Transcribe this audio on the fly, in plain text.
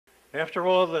After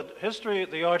all, the history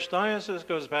of the Archdiocese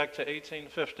goes back to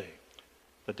 1850,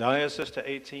 the diocese to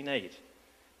 1808,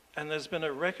 and there's been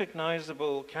a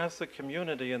recognizable Catholic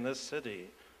community in this city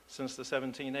since the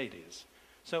 1780s.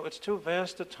 So it's too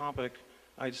vast a topic,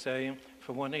 I'd say,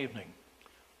 for one evening.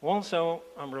 Also,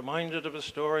 I'm reminded of a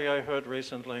story I heard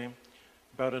recently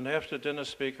about an after-dinner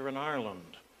speaker in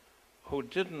Ireland who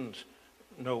didn't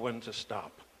know when to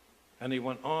stop. And he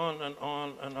went on and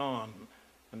on and on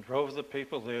and drove the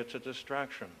people there to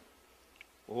distraction.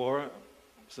 Or,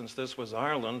 since this was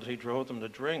Ireland, he drove them to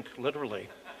drink, literally.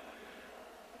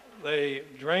 They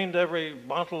drained every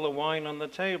bottle of wine on the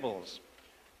tables.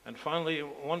 And finally,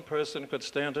 one person could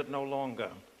stand it no longer.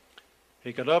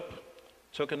 He got up,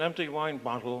 took an empty wine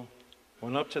bottle,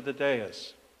 went up to the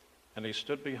dais, and he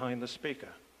stood behind the speaker.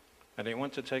 And he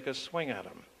went to take a swing at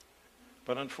him.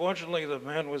 But unfortunately, the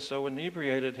man was so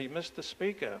inebriated, he missed the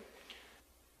speaker.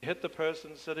 He hit the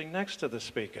person sitting next to the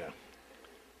speaker.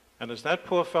 And as that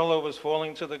poor fellow was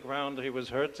falling to the ground, he was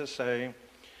heard to say,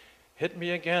 "Hit me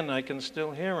again, I can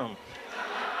still hear him."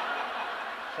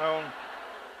 So,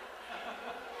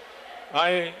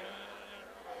 I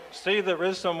see there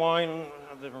is some wine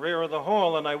at the rear of the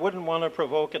hall, and I wouldn't want to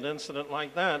provoke an incident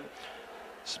like that,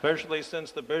 especially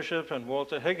since the bishop and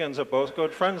Walter Higgins are both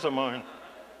good friends of mine.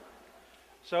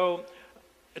 So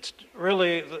it's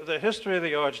really, the history of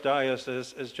the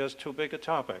Archdiocese is just too big a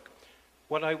topic.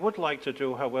 What I would like to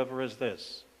do, however, is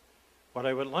this. What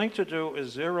I would like to do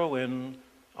is zero in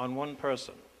on one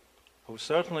person who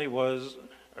certainly was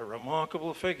a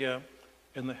remarkable figure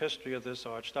in the history of this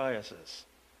Archdiocese,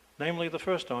 namely the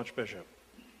first Archbishop,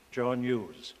 John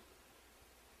Hughes.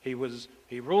 He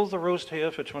ruled the roost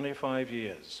here for 25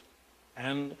 years,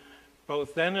 and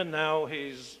both then and now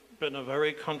he's been a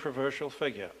very controversial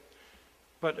figure.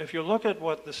 But if you look at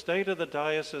what the state of the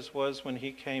diocese was when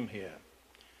he came here,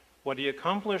 what he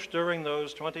accomplished during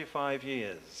those 25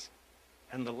 years,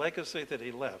 and the legacy that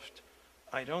he left,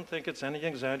 I don't think it's any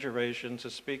exaggeration to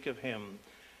speak of him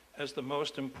as the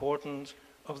most important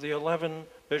of the 11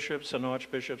 bishops and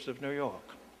archbishops of New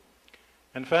York.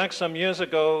 In fact, some years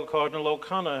ago, Cardinal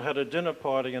O'Connor had a dinner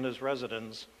party in his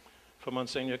residence for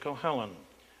Msgr Cohellan,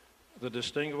 the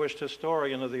distinguished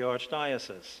historian of the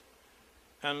Archdiocese.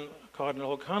 And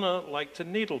Cardinal O'Connor liked to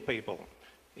needle people,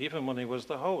 even when he was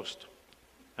the host.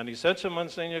 And he said to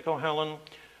Msgr Cohellan,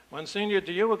 "Monsignor,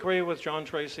 do you agree with John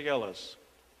Tracy Ellis,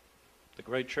 the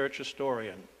great church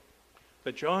historian,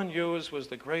 that John Hughes was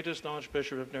the greatest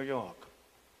Archbishop of New York?"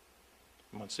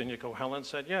 Msgr Cohellan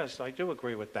said, "Yes, I do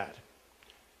agree with that."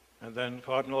 And then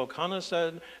Cardinal O'Connor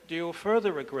said, "Do you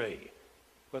further agree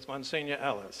with Monsignor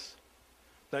Ellis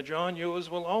that John Hughes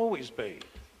will always be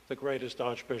the greatest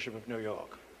Archbishop of New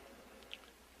York?"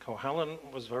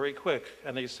 Cohellan was very quick,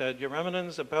 and he said, "Your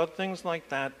Eminence, about things like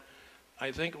that,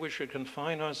 I think we should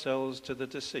confine ourselves to the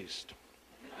deceased."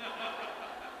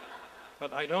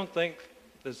 But I don't think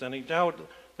there's any doubt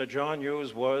that John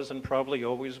Hughes was, and probably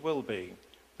always will be,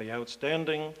 the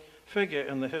outstanding figure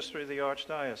in the history of the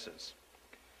Archdiocese.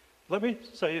 Let me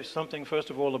say something,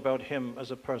 first of all, about him as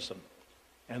a person,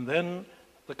 and then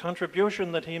the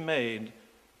contribution that he made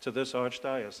to this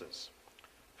Archdiocese.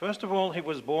 First of all, he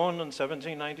was born in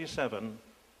 1797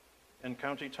 in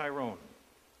County Tyrone.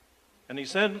 And he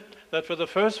said that for the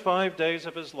first 5 days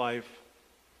of his life,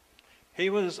 he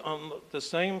was on the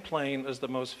same plane as the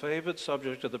most favored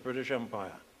subject of the British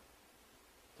Empire.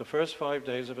 The first 5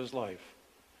 days of his life.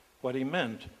 What he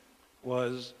meant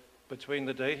was between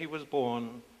the day he was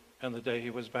born and the day he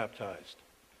was baptized.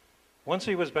 Once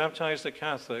he was baptized a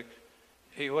Catholic,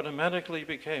 he automatically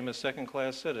became a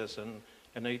second-class citizen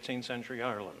in 18th century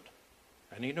Ireland,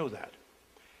 and he knew that.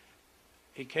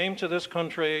 He came to this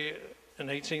country in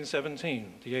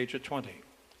 1817, the age of 20.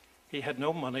 He had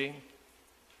no money,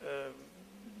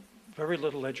 very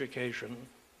little education,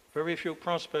 very few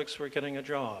prospects for getting a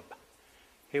job.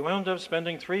 He wound up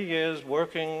spending 3 years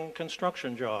working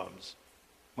construction jobs,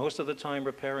 most of the time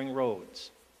repairing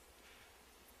roads.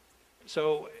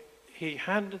 So he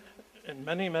had, in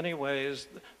many, many ways,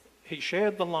 he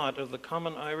shared the lot of the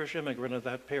common Irish immigrant of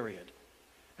that period.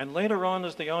 And later on,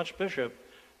 as the Archbishop,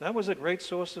 that was a great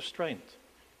source of strength.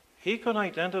 He could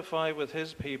identify with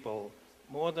his people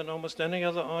more than almost any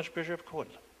other Archbishop could,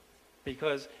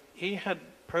 because he had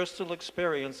personal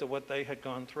experience of what they had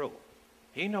gone through.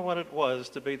 He knew what it was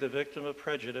to be the victim of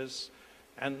prejudice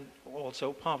and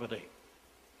also poverty.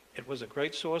 It was a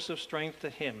great source of strength to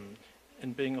him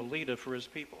in being a leader for his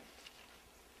people.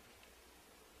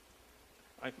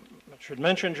 I should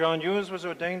mention John Hughes was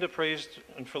ordained a priest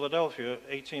in Philadelphia,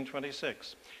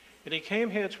 1826. And he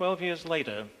came here 12 years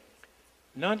later,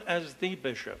 not as the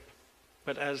bishop,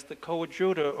 but as the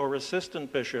coadjutor or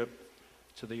assistant bishop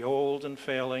to the old and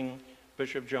failing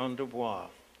Bishop John Dubois.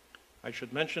 I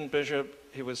should mention Bishop,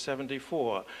 he was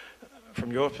 74,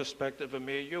 from your perspective, a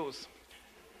mere youth.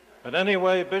 But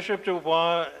anyway, Bishop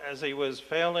Dubois, as he was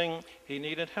failing, he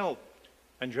needed help,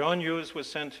 and John Hughes was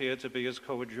sent here to be his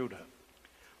coadjutor.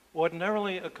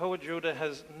 Ordinarily, a coadjutor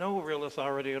has no real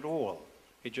authority at all.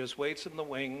 He just waits in the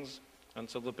wings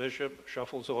until the bishop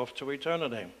shuffles off to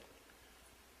eternity.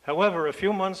 However, a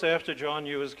few months after John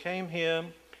Hughes came here,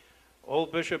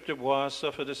 old Bishop Dubois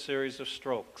suffered a series of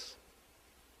strokes,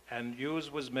 and Hughes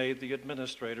was made the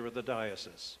administrator of the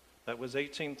diocese. That was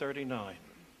 1839.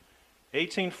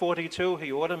 1842,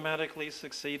 he automatically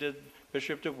succeeded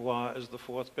Bishop Dubois as the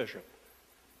fourth bishop.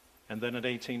 And then in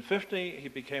 1850, he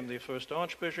became the first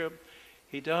archbishop.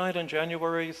 He died on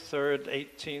January 3rd,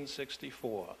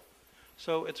 1864.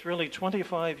 So it's really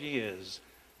 25 years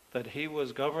that he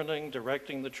was governing,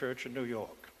 directing the church in New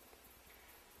York.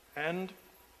 And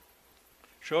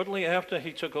shortly after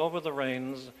he took over the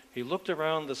reins, he looked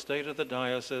around the state of the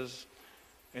diocese,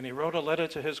 and he wrote a letter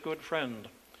to his good friend,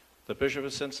 the Bishop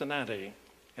of Cincinnati,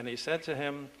 and he said to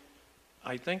him,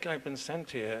 "I think I've been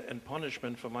sent here in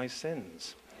punishment for my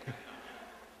sins."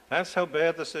 That's how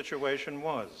bad the situation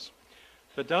was.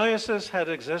 The diocese had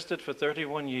existed for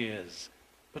 31 years,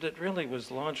 but it really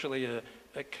was largely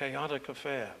a chaotic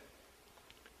affair.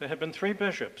 There had been 3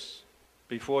 bishops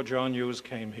before John Hughes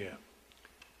came here.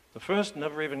 The first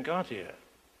never even got here,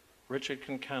 Richard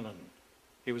Kincannon.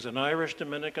 He was an Irish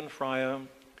Dominican friar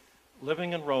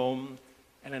living in Rome,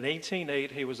 and in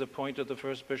 1808 he was appointed the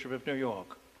first bishop of New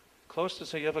York.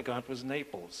 Closest he ever got was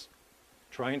Naples,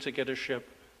 trying to get a ship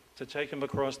to take him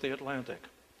across the Atlantic.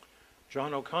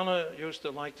 John O'Connor used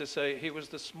to like to say he was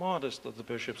the smartest of the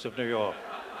bishops of New York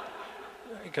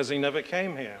because he never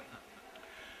came here.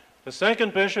 The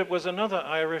second bishop was another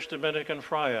Irish Dominican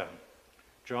friar,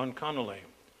 John Connolly,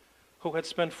 who had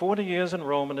spent 40 years in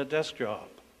Rome in a desk job.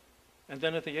 And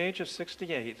then at the age of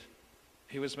 68,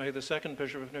 he was made the second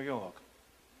bishop of New York.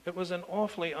 It was an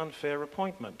awfully unfair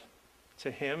appointment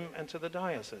to him and to the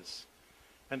diocese.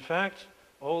 In fact,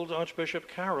 old Archbishop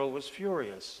Carroll was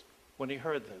furious when he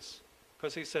heard this,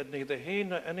 because he said neither he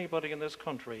nor anybody in this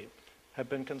country had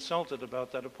been consulted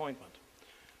about that appointment.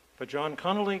 But John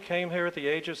Connolly came here at the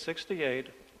age of 68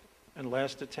 and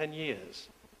lasted 10 years.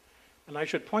 And I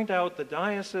should point out the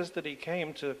diocese that he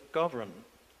came to govern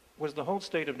was the whole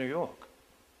state of New York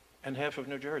and half of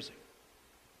New Jersey,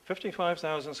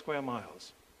 55,000 square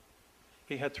miles.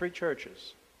 He had 3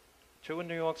 churches, 2 in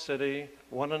New York City,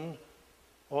 1 in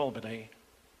Albany.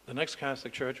 The next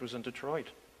Catholic church was in Detroit.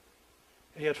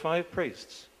 He had 5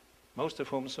 priests, most of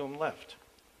whom soon left.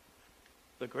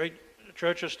 The great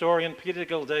church historian Peter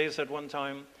Gilday said one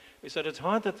time, he said, "It's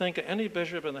hard to think of any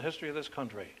bishop in the history of this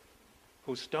country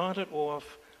who started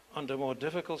off under more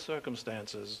difficult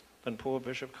circumstances than poor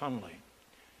Bishop Connolly."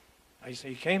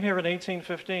 He came here in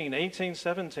 1815.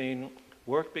 1817,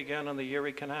 work began on the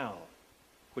Erie Canal,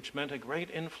 which meant a great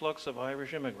influx of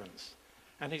Irish immigrants.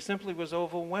 And he simply was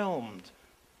overwhelmed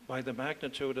by the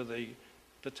magnitude of the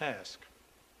task.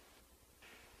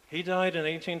 He died in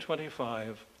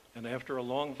 1825, and after a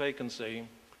long vacancy,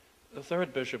 the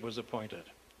third bishop was appointed,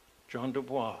 John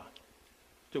Dubois.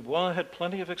 Dubois had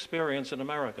plenty of experience in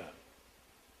America.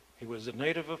 He was a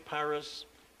native of Paris,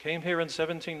 came here in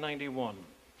 1791.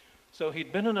 So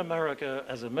he'd been in America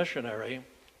as a missionary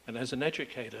and as an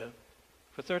educator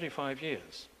for 35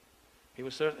 years. He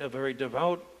was a very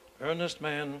devout, earnest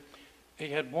man. He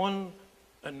had one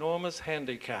enormous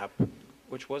handicap,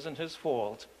 which wasn't his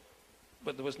fault,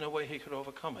 but there was no way he could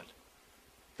overcome it.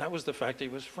 That was the fact he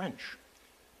was French.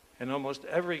 And almost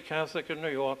every Catholic in New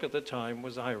York at the time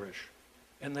was Irish.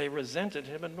 And they resented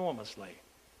him enormously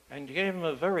and gave him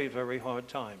a very, very hard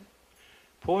time.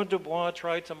 Poor Dubois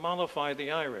tried to mollify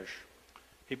the Irish.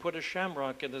 He put a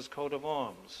shamrock in his coat of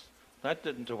arms. That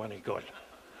didn't do any good.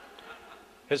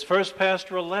 His first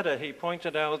pastoral letter, he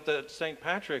pointed out that St.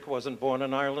 Patrick wasn't born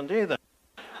in Ireland either.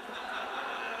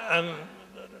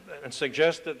 And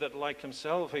suggested that, like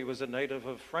himself, he was a native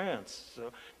of France.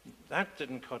 So that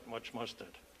didn't cut much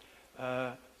mustard.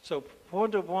 So poor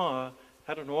Dubois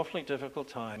had an awfully difficult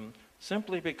time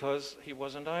simply because he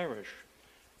wasn't Irish.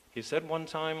 He said one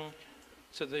time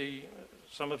to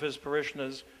some of his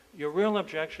parishioners, "Your real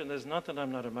objection is not that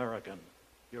I'm not American.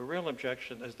 Your real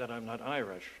objection is that I'm not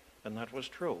Irish." And that was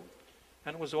true.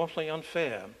 And it was awfully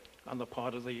unfair on the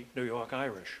part of the New York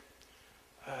Irish.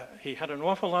 He had an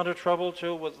awful lot of trouble,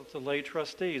 too, with the lay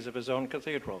trustees of his own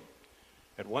cathedral.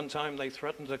 At one time, they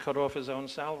threatened to cut off his own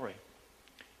salary.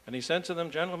 And he said to them,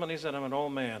 "Gentlemen," he said, "I'm an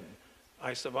old man.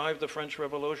 I survived the French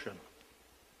Revolution.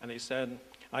 And he said,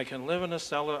 I can live in a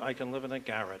cellar, I can live in a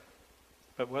garret.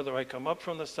 But whether I come up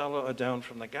from the cellar or down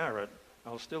from the garret,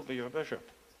 I'll still be your bishop.